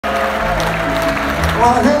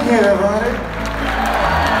Well, thank you, everybody.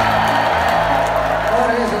 Well,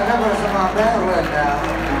 these are members of my band right now.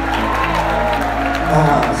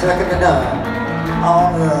 Second to none.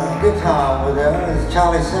 On the guitar over there is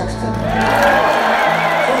Charlie Sexton. Charlie,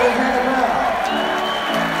 take it out.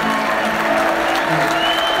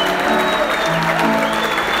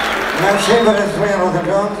 Matt Shaver is playing with the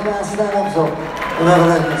drums. Now stand up so whoever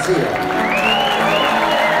let me see it.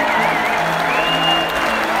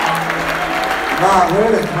 Mark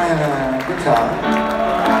Will is playing guitar.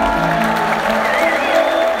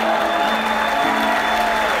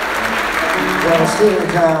 The steel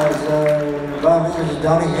guitars, Bob Andrews,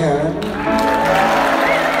 Donnie Heron.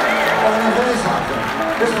 Let me tell you something.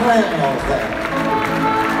 Just playing the whole thing.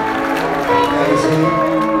 Yeah, you see?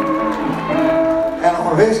 And on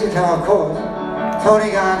the bass guitar, of course, Tony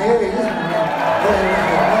Garnier, he's playing with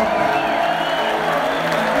the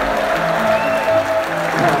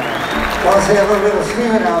also have a little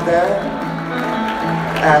screaming out there.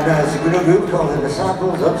 And it's a little group called the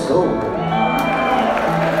Disciples of Soul.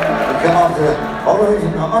 Come off all the way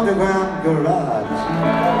from the underground garage.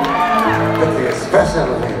 But the express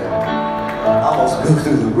elevator almost blew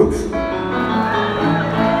through the roof.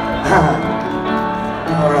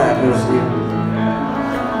 Alright, little Steve.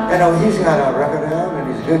 You know, he's got a record out and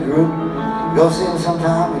he's a good group. Go see him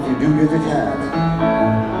sometime if you do get the chance.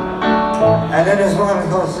 And then there's one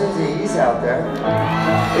called Susie, he's out there.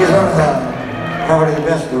 He's one of probably the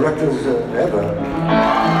best directors ever.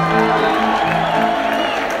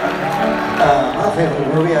 My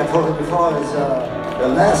favorite movie, I told you before, is The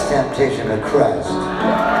Last Temptation of Christ.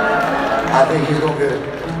 I think he's going to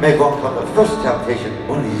make one called The First Temptation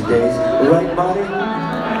one of these days. Right, Marty?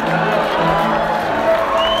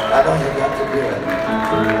 I know you got to do it.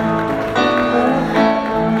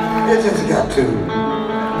 You just got to.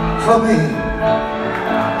 For me.